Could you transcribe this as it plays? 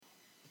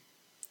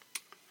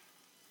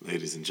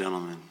Ladies and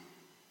gentlemen,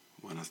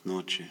 buenas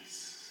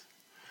noches.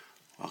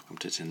 Welcome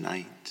to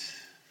tonight.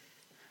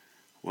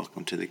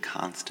 Welcome to the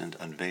constant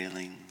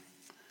unveiling.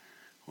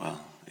 Well,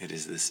 it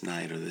is this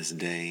night or this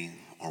day,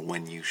 or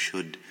when you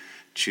should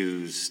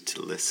choose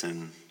to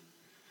listen,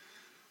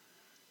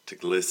 to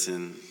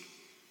glisten.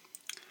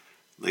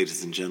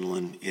 Ladies and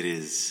gentlemen, it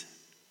is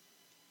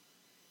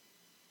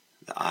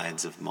the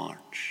Ides of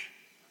March.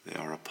 They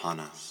are upon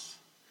us.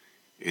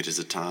 It is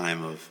a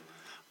time of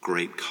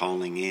great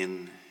calling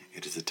in.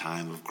 It is a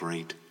time of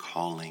great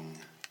calling,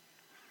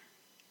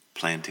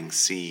 planting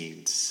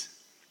seeds,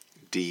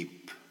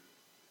 deep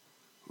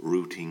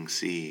rooting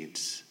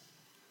seeds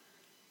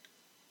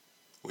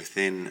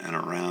within and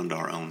around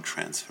our own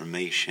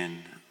transformation,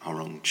 our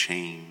own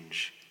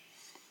change,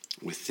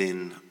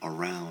 within,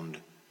 around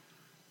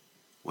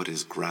what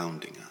is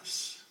grounding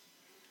us.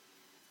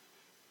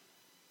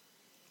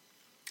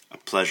 A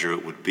pleasure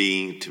it would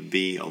be to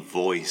be a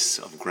voice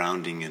of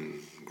grounding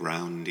and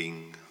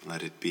grounding.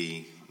 Let it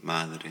be,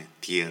 Madre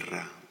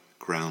Tierra,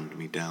 ground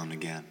me down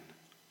again.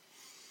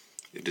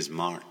 It is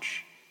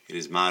March. It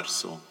is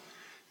Marzo.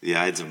 The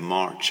Ides of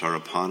March are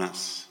upon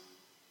us.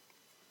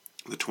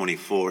 The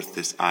 24th,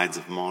 this Ides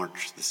of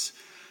March, this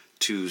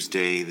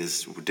Tuesday,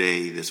 this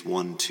day, this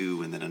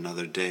 1-2, and then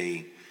another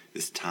day,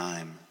 this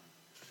time.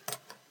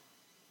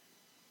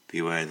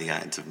 Beware the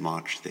Ides of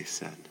March, they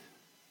said.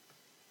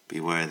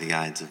 Beware the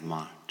Ides of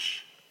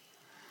March.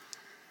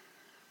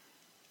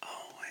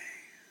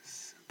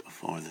 Always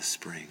before the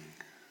spring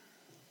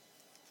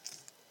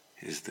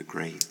is the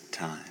great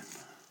time.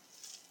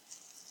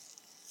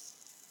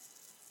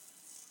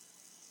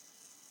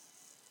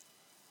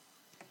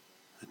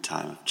 The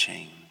time of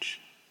change.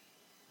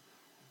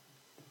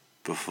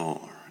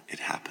 Before it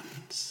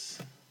happens.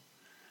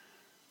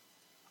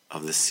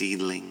 Of the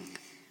seedling,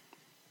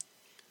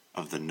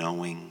 of the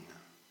knowing,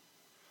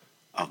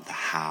 of the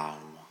how,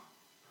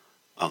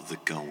 of the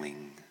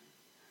going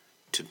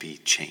to be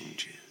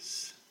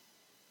changes.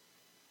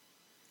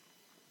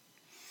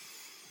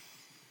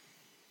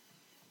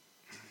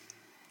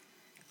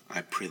 I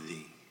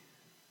prithee,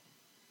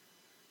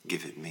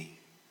 give it me.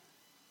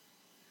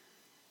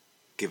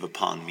 Give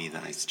upon me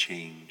thy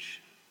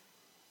change.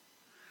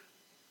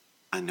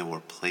 I know a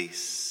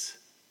place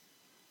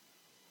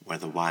where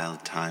the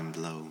wild thyme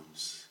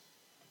blows,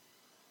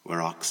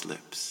 where ox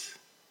lips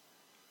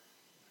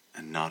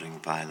and nodding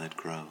violet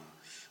grows,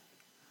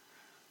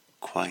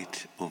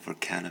 quite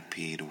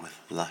over-canopied with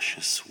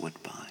luscious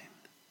woodbine,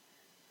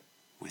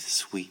 with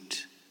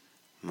sweet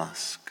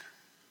musk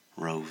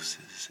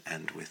roses,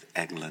 and with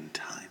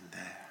eglantine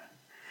there,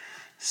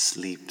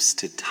 sleeps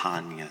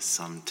Titania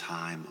some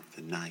time of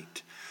the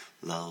night,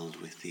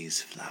 lulled with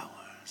these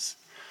flowers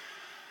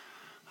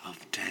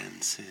of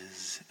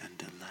dances and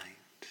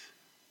delight.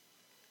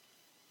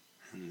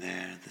 And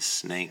there the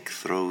snake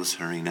throws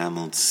her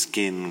enameled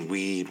skin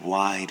weed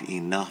wide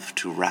enough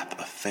to wrap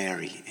a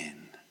fairy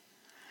in.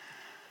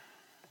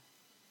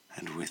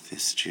 And with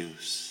this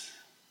juice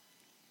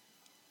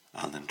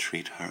I'll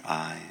entreat her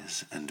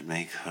eyes and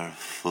make her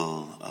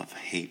full of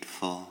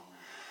hateful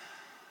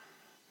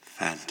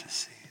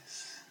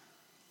fantasies.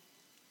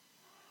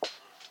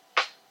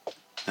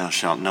 Thou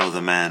shalt know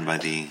the man by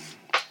the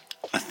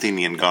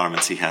Athenian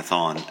garments he hath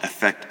on,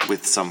 effect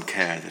with some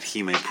care that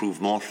he may prove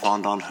more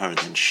fond on her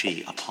than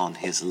she upon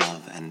his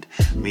love, and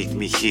meet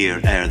me here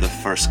ere the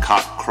first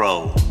cock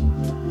crow.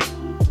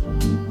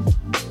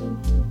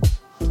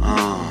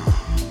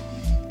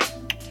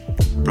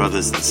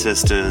 Brothers and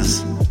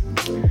sisters,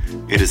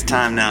 it is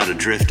time now to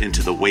drift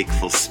into the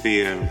wakeful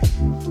sphere.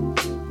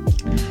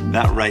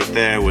 That right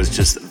there was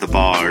just the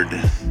bard,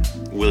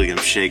 William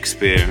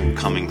Shakespeare,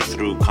 coming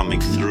through.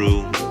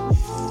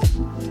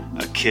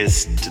 A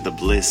kiss to the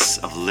bliss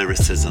of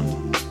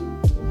lyricism.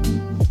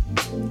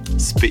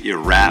 Spit your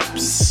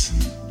raps.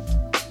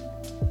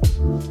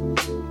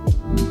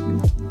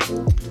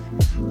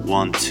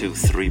 1, 2,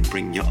 3,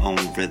 bring your own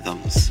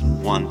rhythms.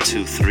 1,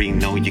 2, 3,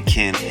 no you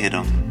can't hit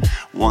 'em.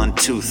 1,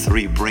 2,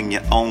 3, bring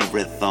your own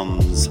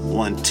rhythms.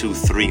 1, 2,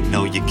 3,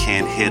 no you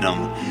can't hit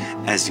 'em.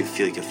 As you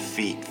feel your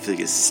feet, feel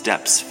your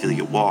steps, feel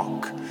your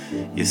walk,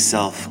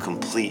 yourself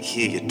complete,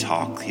 hear your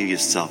talk, hear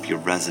yourself, your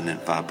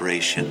resonant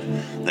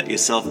vibration. Let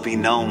yourself be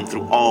known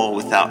through all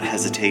without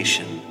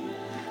hesitation.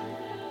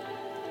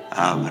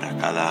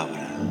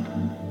 Abracadabra.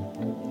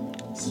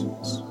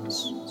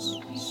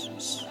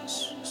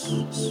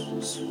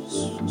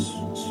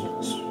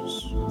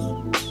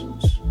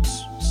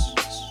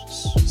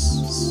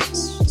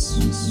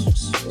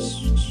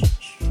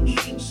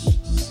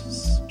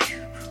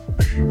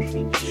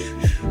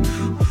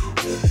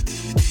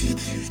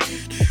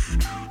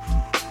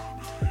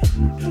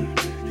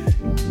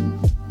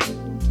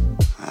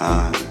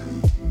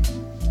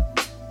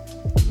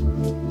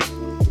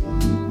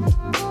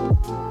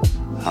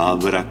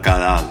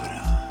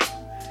 Abracadabra,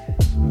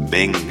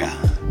 venga,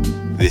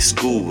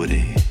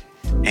 descubre,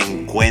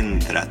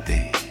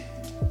 encuéntrate.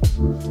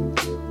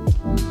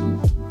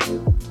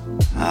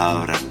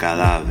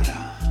 Abracadabra,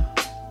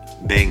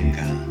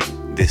 venga,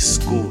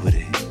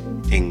 descubre,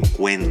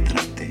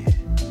 encuéntrate.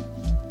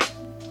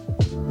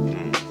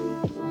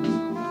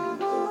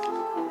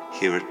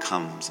 here it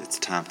comes. It's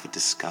time for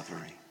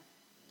discovery.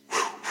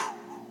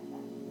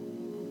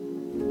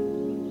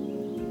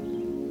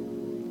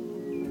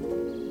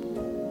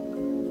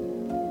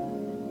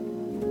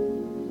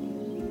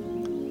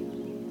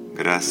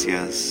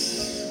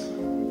 Gracias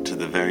to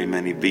the very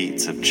many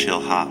beats of chill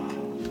hop.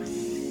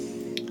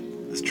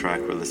 This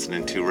track we're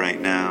listening to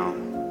right now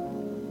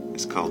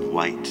is called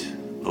White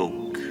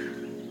Oak.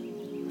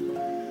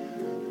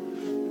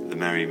 The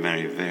merry,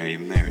 merry, very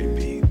merry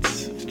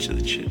beats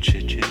of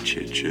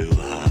chill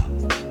hop.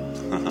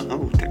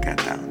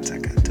 Takadown,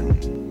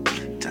 takadoon,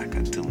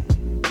 takadoon,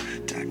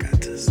 takadoon.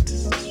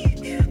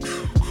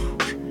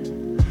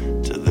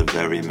 To the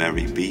very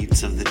merry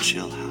beats of the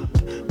chill hop.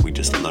 We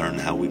just learned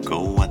how we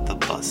go at the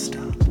bus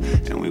stop,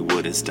 and we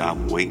wouldn't stop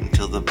waiting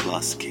till the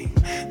bus came.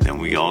 Then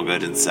we all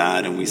got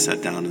inside and we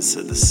sat down and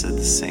said the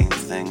same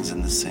things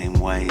in the same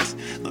ways,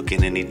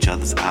 looking in each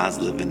other's eyes,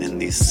 living in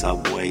these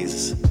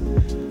subways.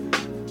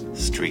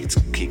 Streets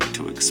keep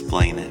to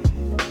explain it.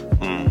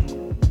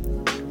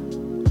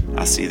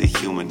 I see the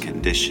human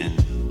condition.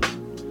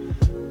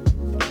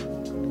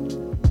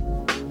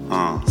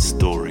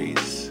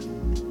 Stories.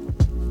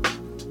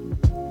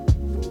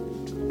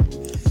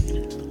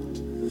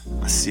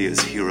 I see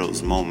his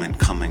hero's moment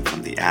coming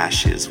from the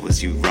ashes,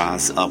 was you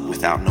rise up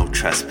without no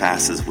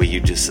trespasses, where you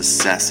just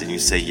assess and you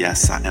say,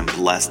 yes, I am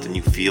blessed, and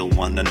you feel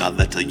one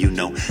another till you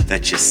know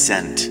that you're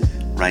sent.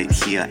 Right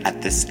here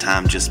at this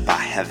time just by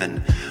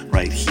heaven,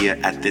 right here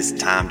at this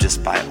time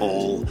just by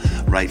all,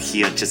 right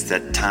here just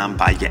that time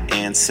by your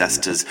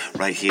ancestors,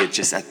 right here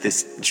just at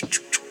this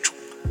time.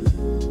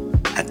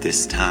 At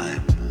this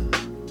time.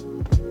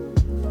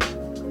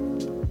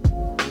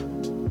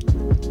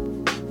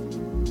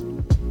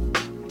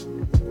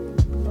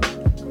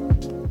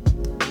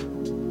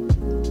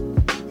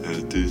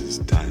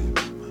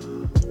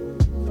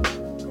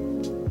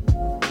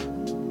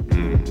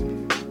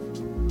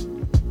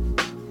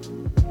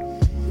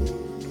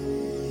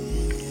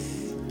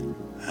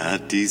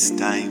 At this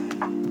time,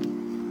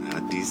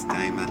 at this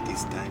time, at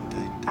this time,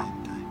 time.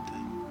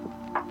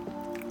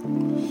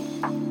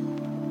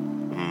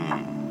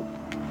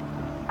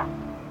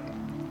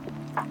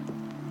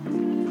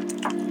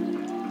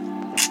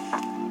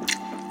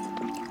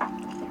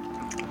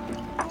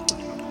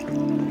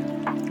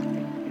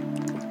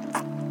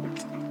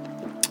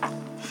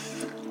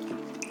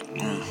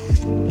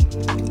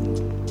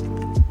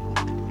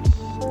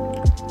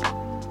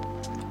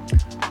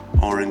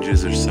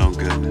 Oranges are so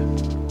good.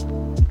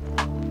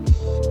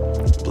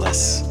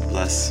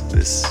 Bless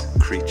this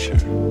creature.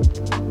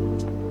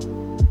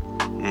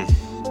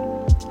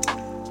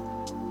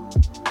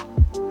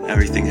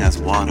 Everything has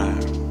water.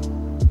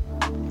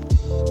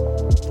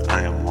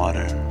 I am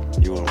water.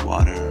 You are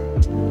water.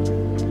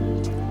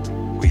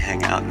 We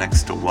hang out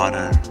next to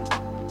water.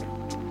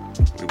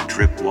 We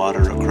drip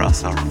water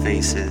across our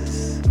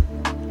faces.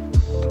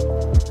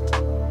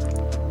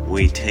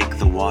 We take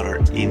the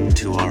water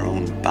into our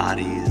own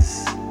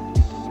bodies.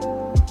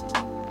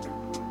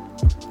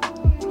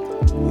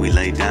 We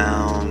lay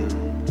down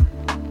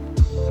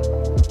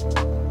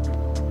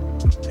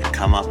and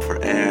come up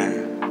for air.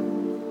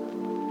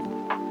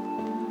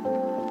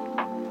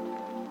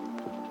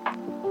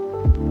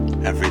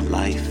 Every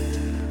life.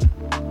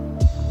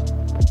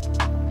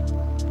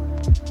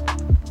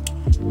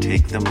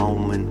 Take the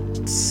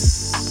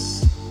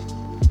moments.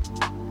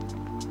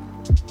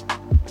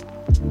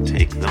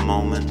 Take the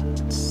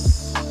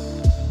moments.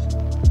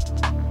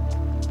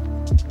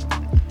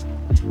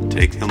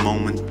 Take the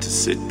moment to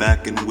sit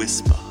back and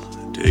whisper.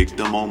 Take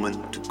the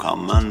moment to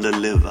come and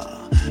deliver.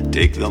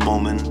 Take the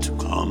moment to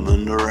come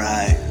and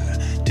arrive.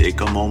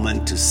 Take a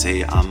moment to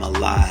say I'm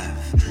alive.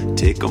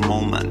 Take a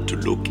moment to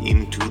look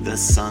into the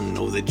sun.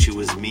 Know that you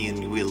is me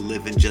and we're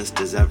living just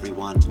as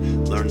everyone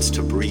learns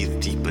to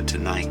breathe deeper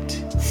tonight.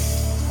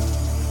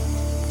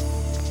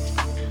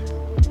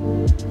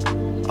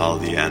 All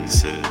the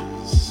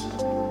answers.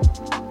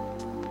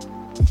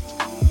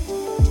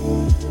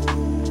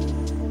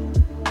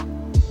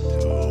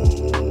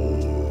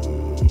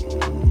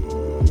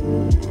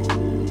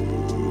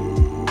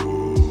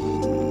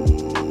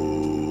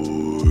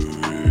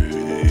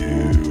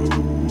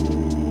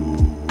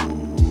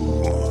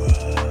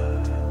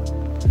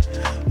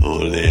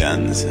 All the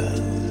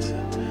answers,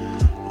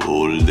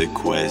 all the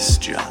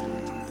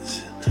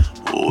questions,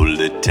 all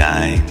the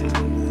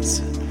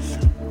times,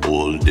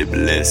 all the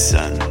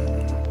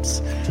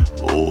blessings,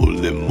 all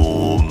the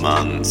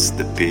moments,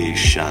 the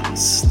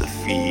patience, the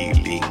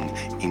feeling,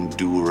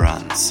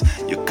 endurance.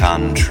 You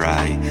can't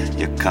try,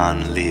 you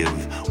can't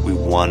live. We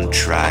one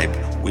tribe,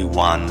 we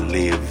one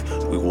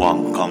live, we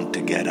one come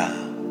together.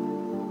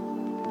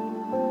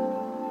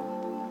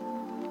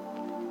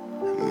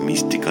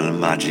 Mystical,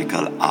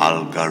 magical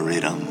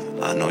algorithm.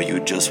 I know you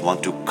just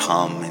want to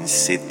come and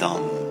sit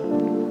down.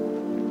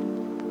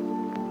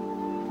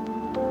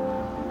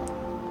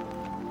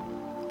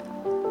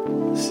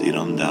 Sit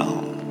on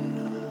down.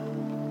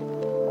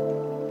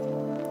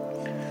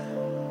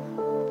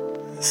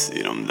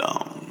 Sit on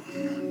down.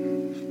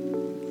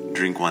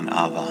 Drink one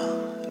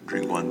ava.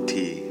 Drink one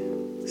tea.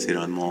 Sit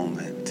on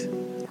moment.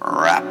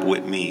 rap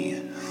with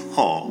me.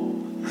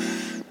 Oh,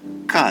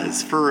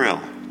 cuz, for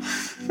real.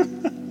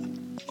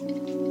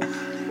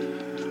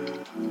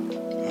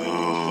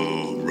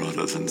 Oh,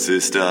 brothers and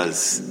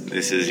sisters,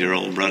 this is your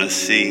old brother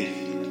C,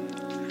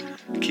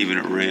 keeping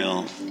it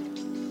real.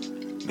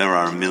 There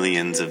are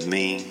millions of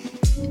me.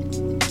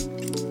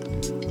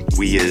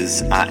 We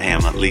is, I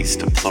am at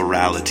least a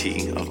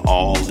plurality of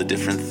all the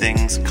different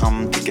things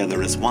come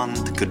together as one.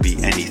 That could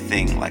be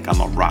anything, like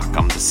I'm a rock,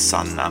 I'm the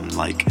sun, I'm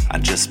like, I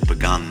just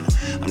begun.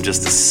 I'm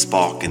just a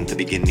spark in the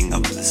beginning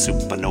of the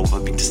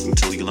supernova, be just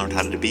until you learn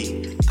how to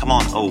be. Come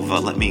on over,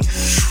 let me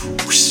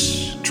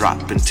whoosh,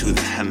 drop into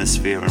the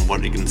hemisphere, and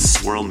what are you gonna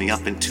swirl me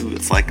up into?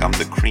 It's like I'm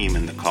the cream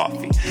in the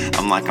coffee.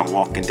 I'm like I'm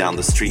walking down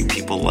the street,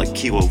 people like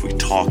Kiwa, we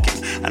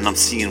talking, and I'm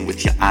seeing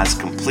with your eyes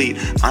complete.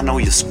 I know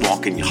you're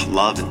stalking your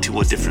love into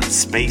a different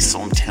space,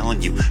 so I'm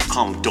telling you,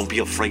 come, don't be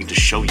afraid to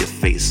show your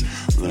face.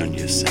 Learn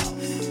yourself.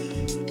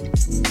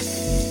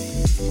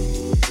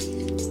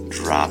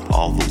 Drop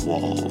all the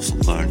walls,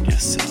 learn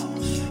yourself.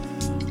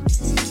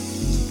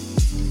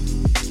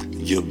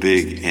 You're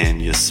big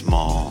and you're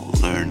small,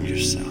 learn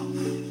yourself.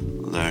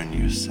 Learn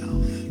yourself.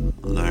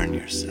 Learn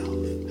yourself.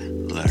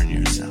 Learn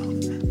yourself.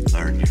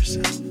 Learn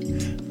yourself.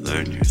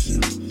 Learn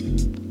yourself.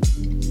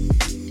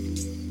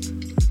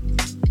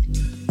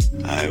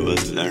 I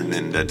was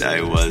learning that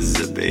I was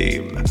a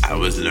babe. I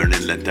was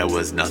learning that I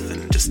was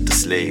nothing, just a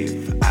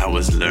slave. I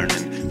was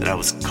learning that I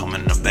was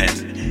coming to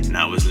bend. And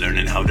I was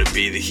learning how to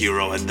be the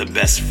hero and the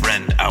best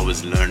friend. I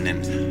was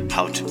learning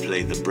how to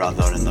play the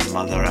brother and the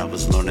mother. I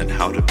was learning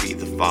how to be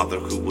the father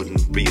who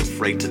wouldn't be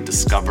afraid to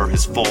discover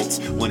his faults.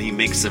 When he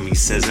makes them, he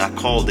says, I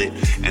called it.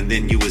 And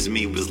then you as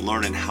me was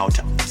learning how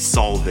to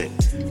solve it.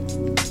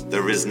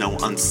 There is no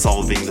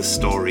unsolving the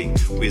story.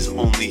 We's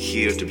only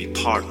here to be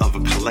part of a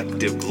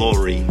collective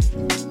glory.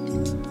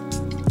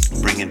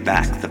 Bring it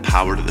back, the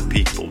power to the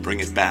people,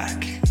 bring it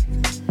back.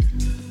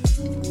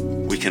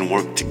 We can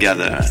work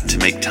together to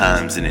make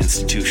times and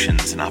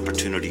institutions and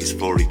opportunities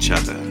for each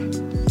other.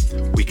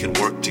 We can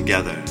work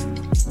together.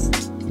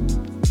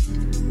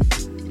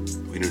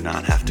 We do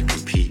not have to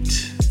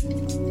compete.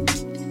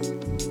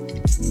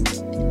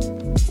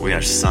 We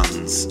are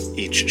suns,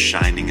 each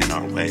shining in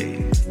our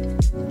way,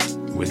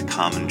 with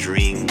common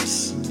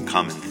dreams,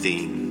 common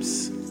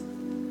themes.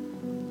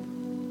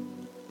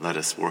 Let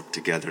us work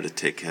together to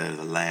take care of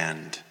the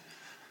land.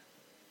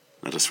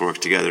 Let us work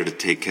together to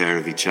take care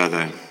of each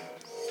other.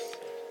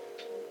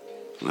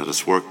 Let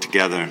us work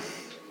together.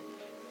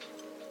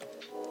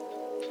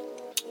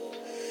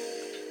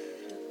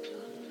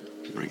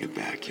 Bring it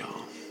back,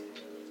 y'all.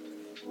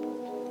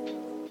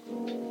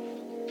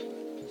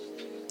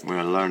 We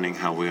are learning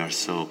how we are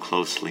so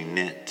closely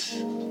knit,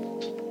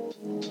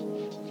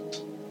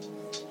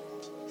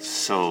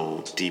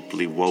 so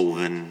deeply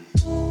woven.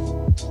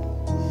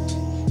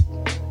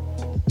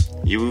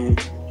 You,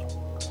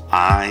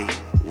 I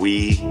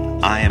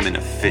am in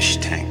a fish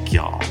tank,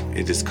 y'all.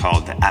 It is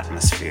called the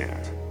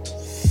atmosphere.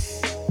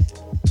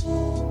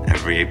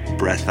 Every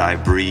breath I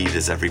breathe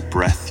is every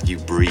breath you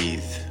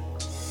breathe.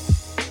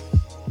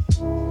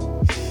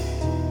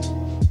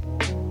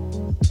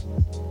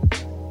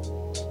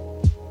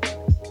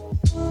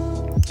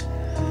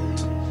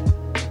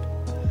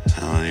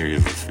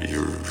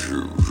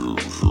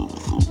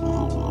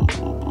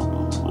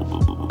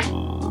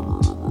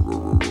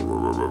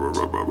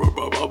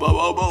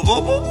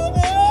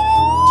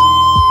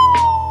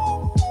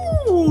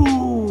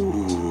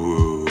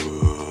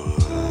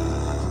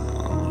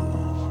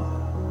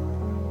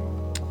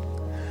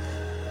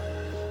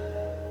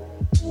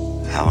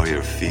 How are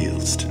your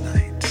feels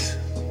tonight?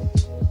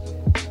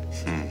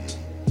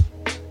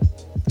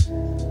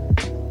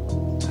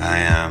 I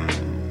am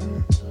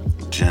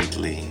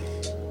gently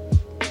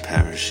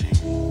perishing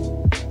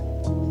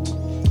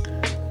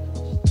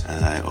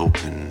as I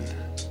open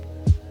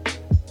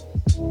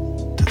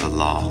to the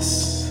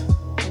loss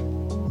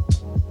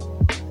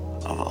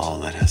of all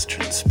that has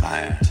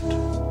transpired.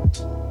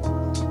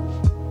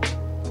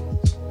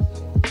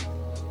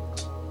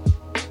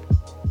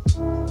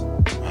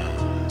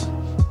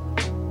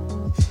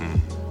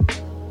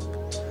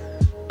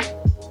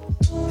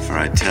 For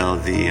I tell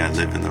thee, I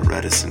live in the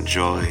reticent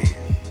joy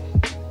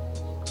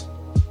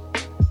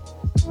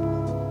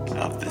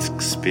of this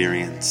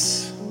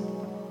experience.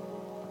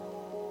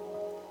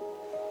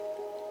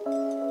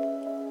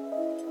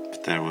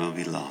 But there will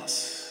be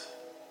loss.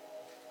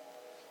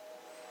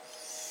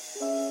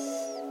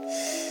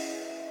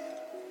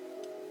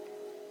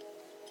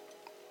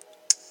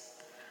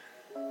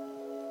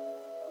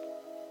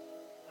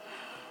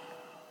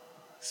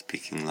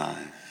 Speaking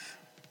live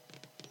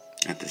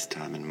at this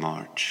time in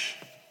March.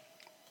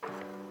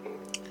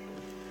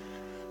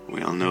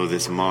 We all know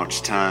this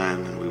March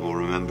time, and we will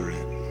remember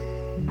it.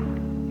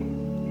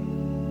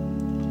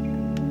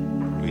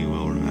 We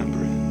will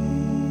remember it.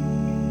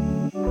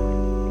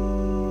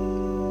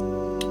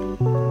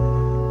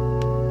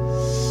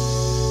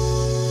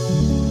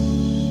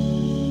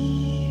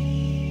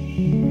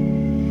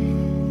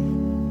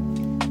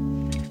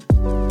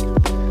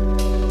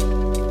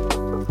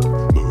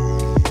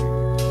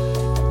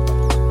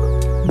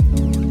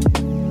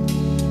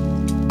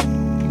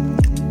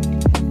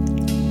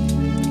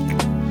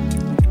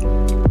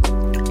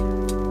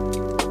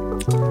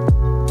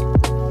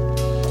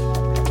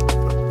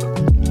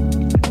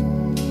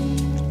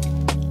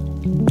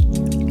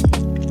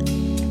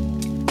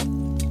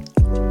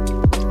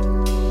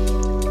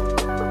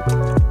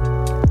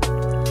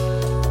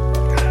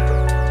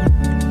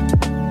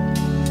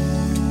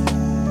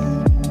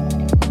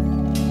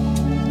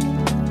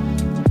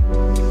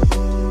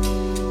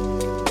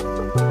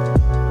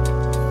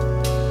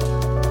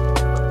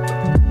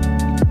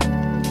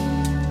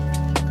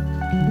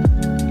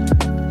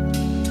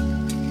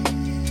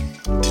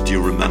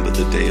 you remember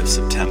the day of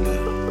September?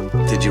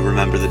 Did you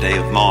remember the day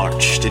of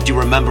March? Did you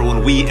remember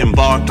when we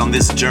embarked on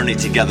this journey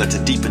together, to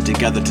deepen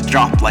together, to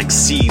drop like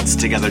seeds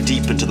together,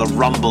 deep into the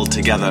rumble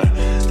together,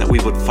 that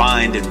we would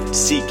find and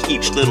seek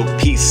each little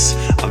piece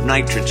of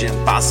nitrogen,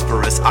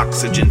 phosphorus,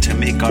 oxygen to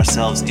make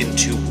ourselves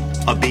into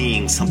a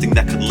being, something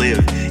that could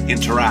live,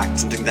 interact,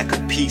 something that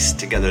could piece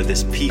together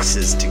this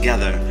pieces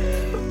together.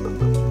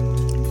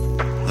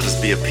 Let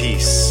us be at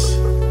peace.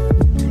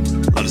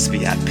 Let us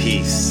be at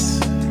peace.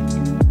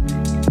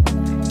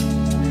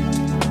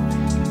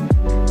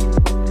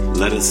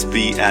 Let us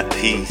be at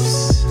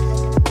peace.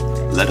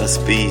 Let us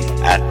be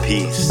at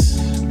peace.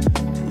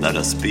 Let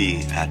us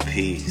be at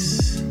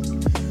peace.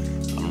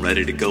 I'm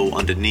ready to go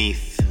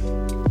underneath.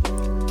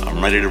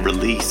 I'm ready to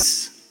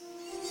release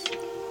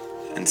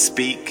and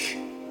speak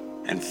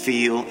and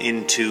feel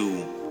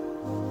into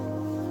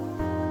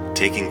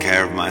taking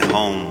care of my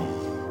home.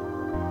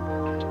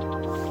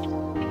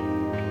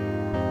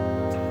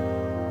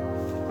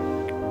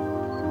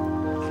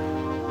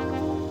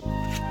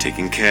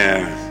 Taking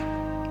care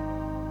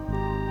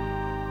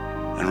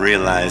and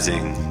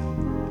realizing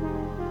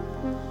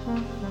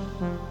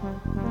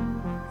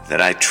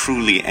that I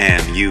truly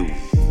am you.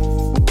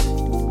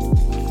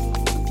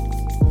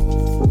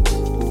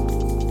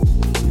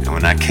 And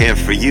when I care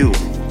for you,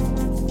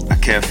 I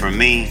care for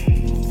me.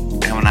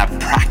 And when I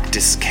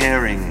practice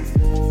caring,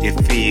 it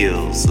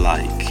feels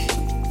like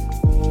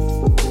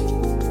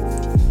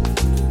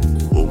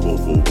whoa, whoa,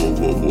 whoa, whoa,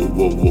 whoa, whoa,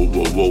 whoa,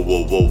 whoa, whoa, whoa,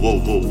 whoa,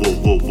 whoa, whoa,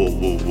 whoa, whoa,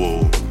 whoa,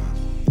 whoa.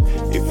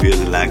 It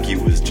feels like you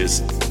was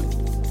just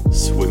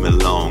swimming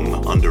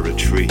along under a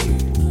tree,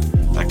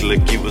 like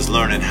you was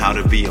learning how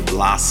to be a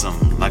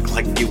blossom, like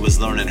you was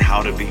learning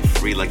how to be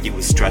free, like you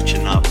was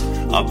stretching up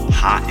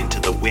high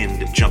into the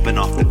wind, jumping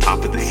off the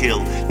top of the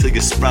hill till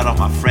you spread out,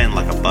 my friend,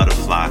 like a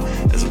butterfly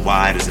as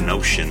wide as an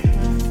ocean,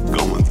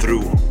 going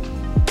through.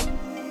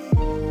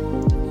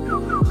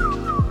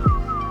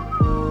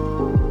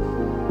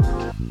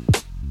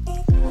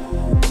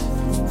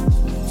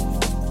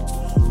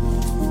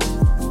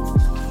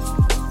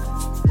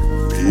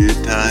 Be a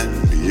time,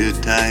 be a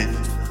time,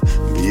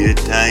 be a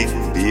time,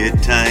 be a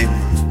time,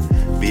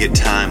 be a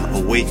time,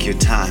 awake your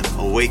time,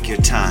 awake your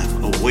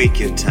time, awake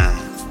your time.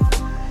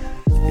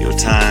 Your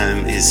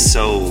time is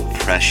so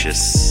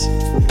precious,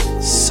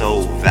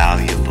 so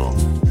valuable,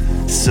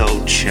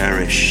 so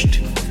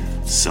cherished,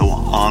 so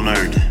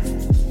honored,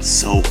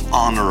 so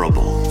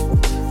honorable,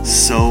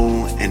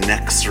 so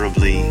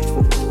inexorably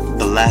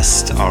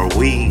blessed are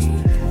we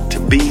to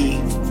be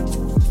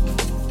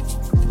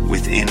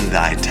within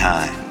thy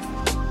time.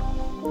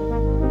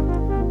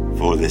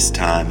 For this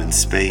time and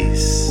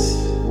space,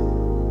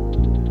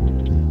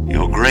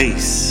 your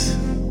grace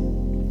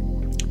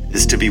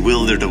is to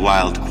bewilder the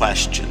wild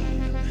question.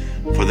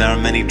 For there are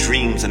many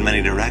dreams and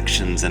many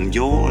directions, and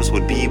yours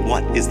would be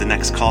what is the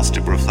next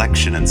caustic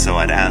reflection. And so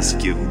I'd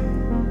ask you,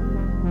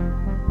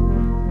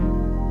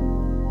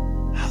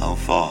 how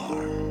far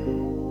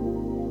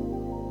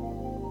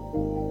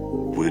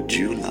would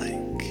you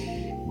like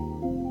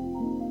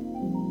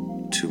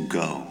to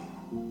go?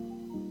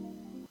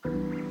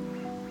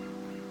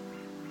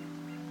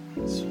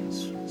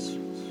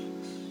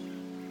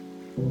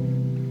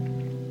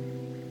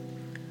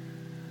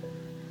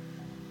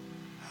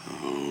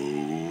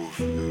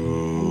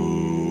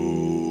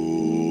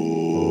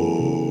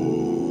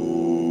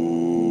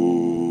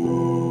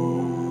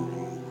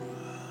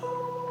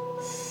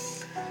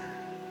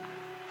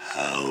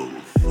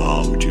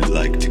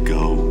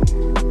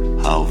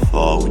 How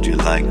far would you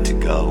like to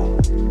go?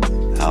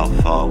 How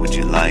far would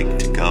you like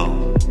to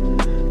go?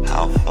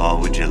 How far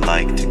would you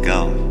like to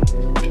go?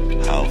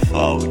 How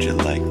far would you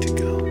like to go? How far would you like to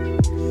go?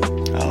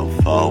 How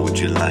far would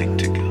you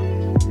like to go?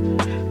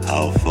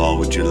 How far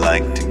would you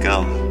like to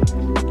go?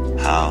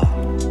 How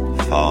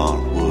far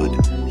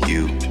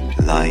would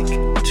you like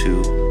to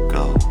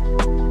go?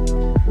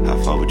 How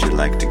far would you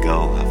like to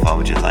go? How far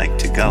would you like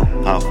to go?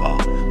 How far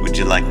would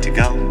you like to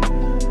go?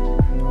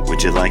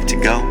 Would you like to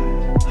go?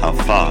 How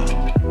far?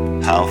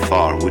 How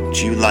far would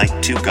you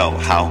like to go?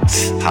 How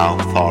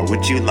far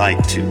would you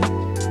like to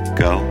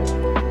go?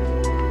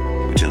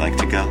 Would you like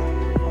to go?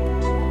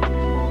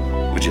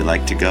 Would you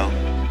like to go?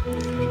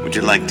 Would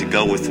you like to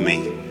go with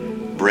me,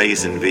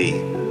 brazen V,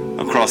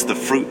 across the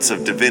fruits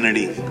of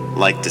divinity,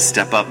 like to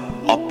step up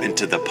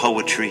into the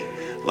poetry,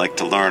 like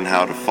to learn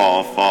how to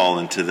fall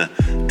into the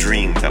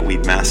dream that we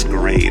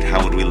masquerade?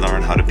 How would we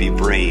learn how to be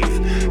brave?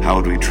 How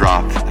would we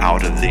drop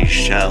out of these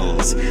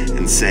shells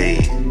and say,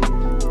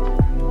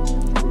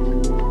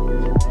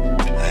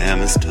 I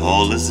am as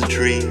tall as a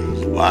tree,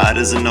 as wide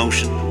as an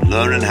ocean.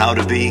 Learning how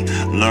to be,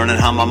 learning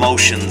how my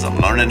emotions, I'm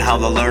learning how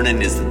the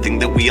learning is the thing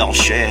that we all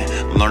share.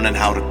 I'm learning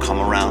how to come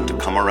around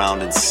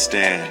and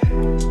stare.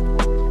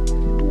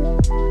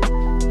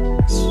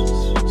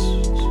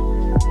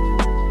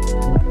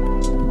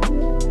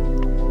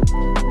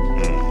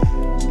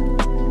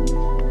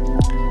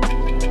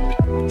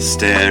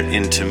 Stare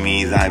into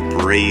me, thy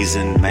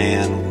brazen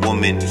man,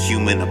 woman,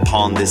 human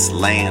upon this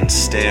land.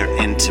 Stare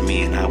into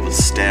me, and I will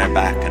stare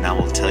back, and I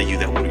will tell you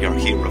that we are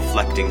here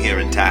reflecting here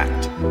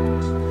intact.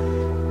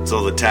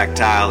 So the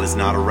tactile is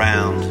not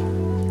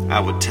around. I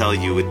would tell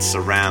you it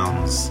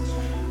surrounds.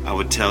 I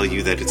would tell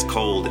you that it's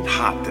cold and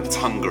hot, that it's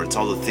hunger, it's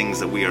all the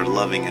things that we are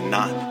loving and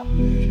not.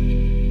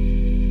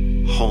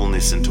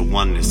 Wholeness into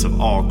oneness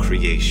of all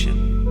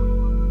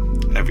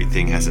creation.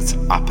 Everything has its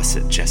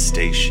opposite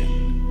gestation.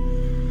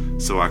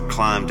 So our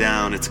climb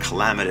down, it's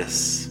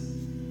calamitous.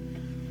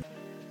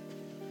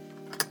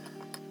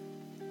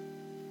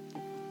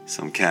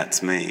 Some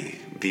cats may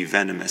be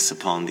venomous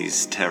upon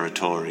these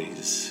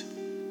territories.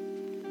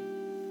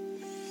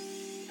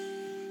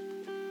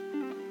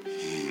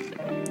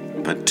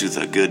 But to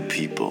the good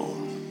people,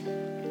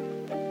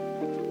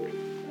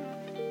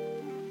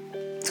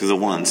 to the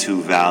ones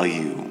who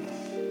value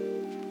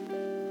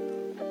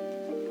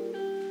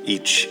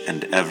each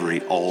and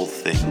every all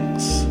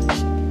things,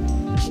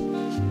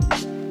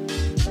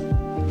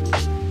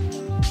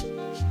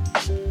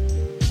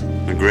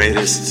 the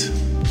greatest,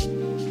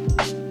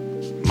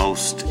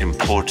 most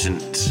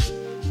important,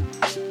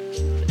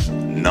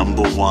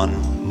 number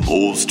one,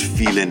 most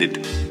feeling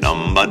it,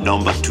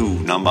 number two,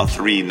 number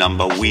three,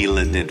 number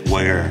wheeling it,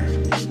 where,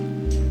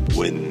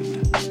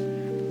 when,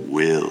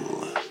 will,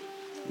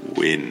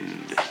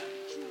 wind.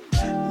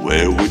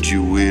 Where would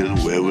you will,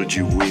 where would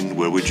you win,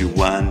 where would you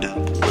wind up,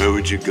 where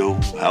would you go,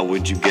 how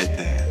would you get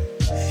there?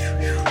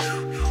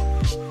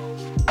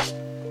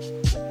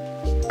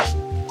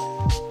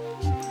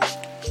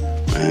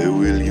 Where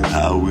will you,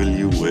 how will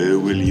you, where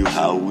will you,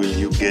 how will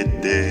you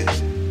get there?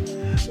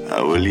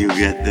 How will you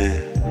get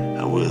there?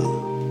 I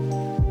will.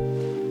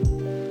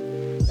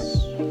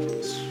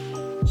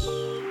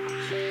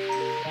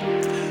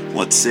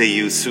 What say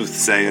you,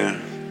 soothsayer?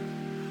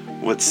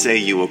 What say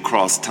you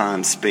across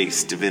time,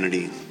 space,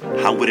 divinity?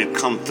 How would it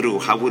come through?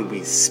 How would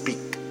we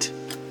speak it?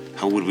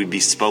 How would we be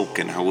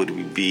spoken? How would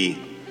we be,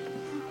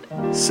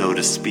 so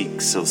to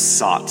speak, so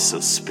sought, so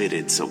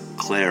spitted, so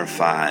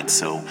clarified,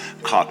 so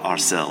caught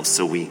ourselves,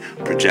 so we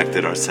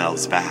projected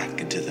ourselves back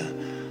into the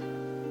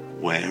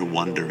where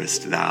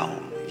wonderest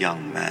thou,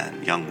 young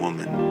man, young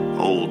woman,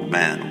 old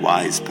man,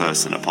 wise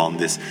person, upon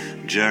this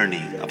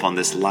journey, upon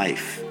this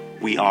life.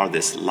 We are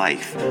this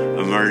life,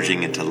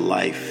 emerging into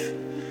life,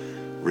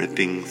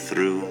 ripping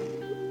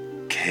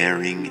through,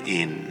 carrying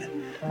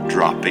in,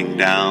 dropping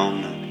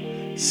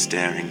down,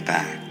 staring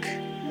back.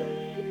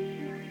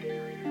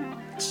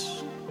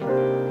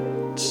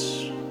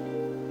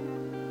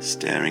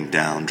 Staring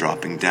down,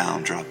 dropping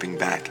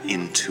back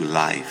into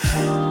life.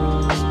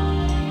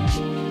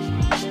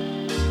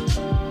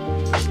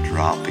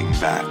 Dropping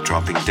back,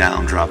 dropping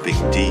down, dropping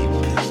deep.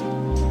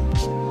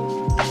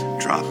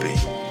 Dropping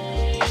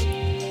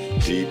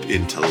deep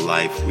into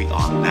life. We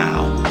are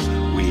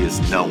now. We is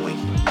knowing.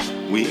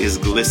 We is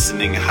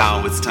glistening.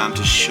 How it's time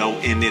to show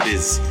in. It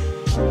is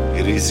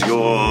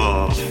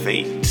your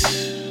fate.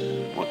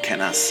 What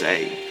can I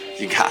say?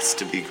 You got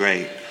to be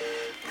great.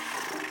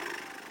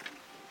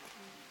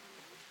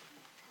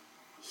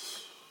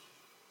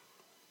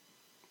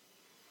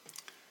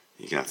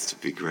 You got to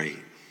be great.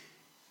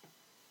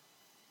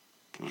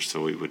 Or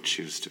so we would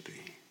choose to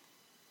be.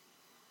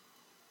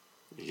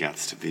 You got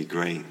to be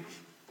great.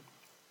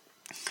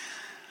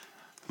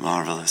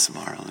 Marvelous,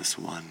 marvelous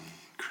one,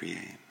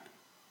 create.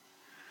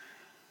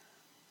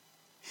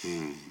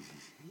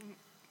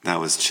 That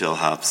was Chill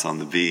Hops on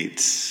the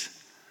beats.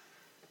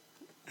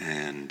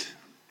 And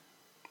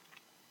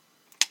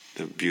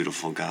the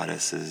beautiful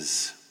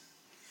goddesses,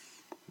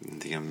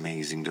 the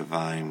amazing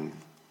divine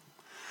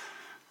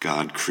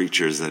God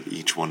creatures that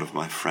each one of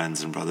my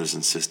friends and brothers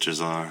and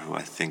sisters are, who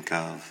I think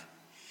of.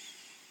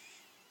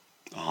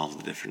 All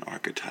the different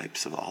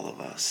archetypes of all of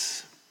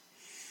us,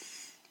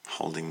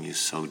 holding you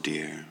so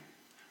dear,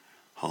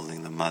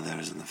 holding the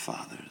mothers and the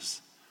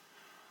fathers,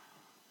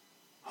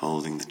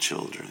 holding the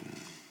children,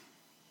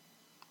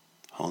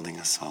 holding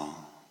us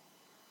all.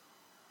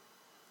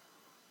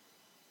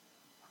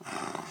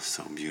 Oh,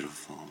 so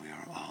beautiful. We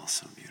are all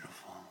so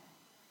beautiful.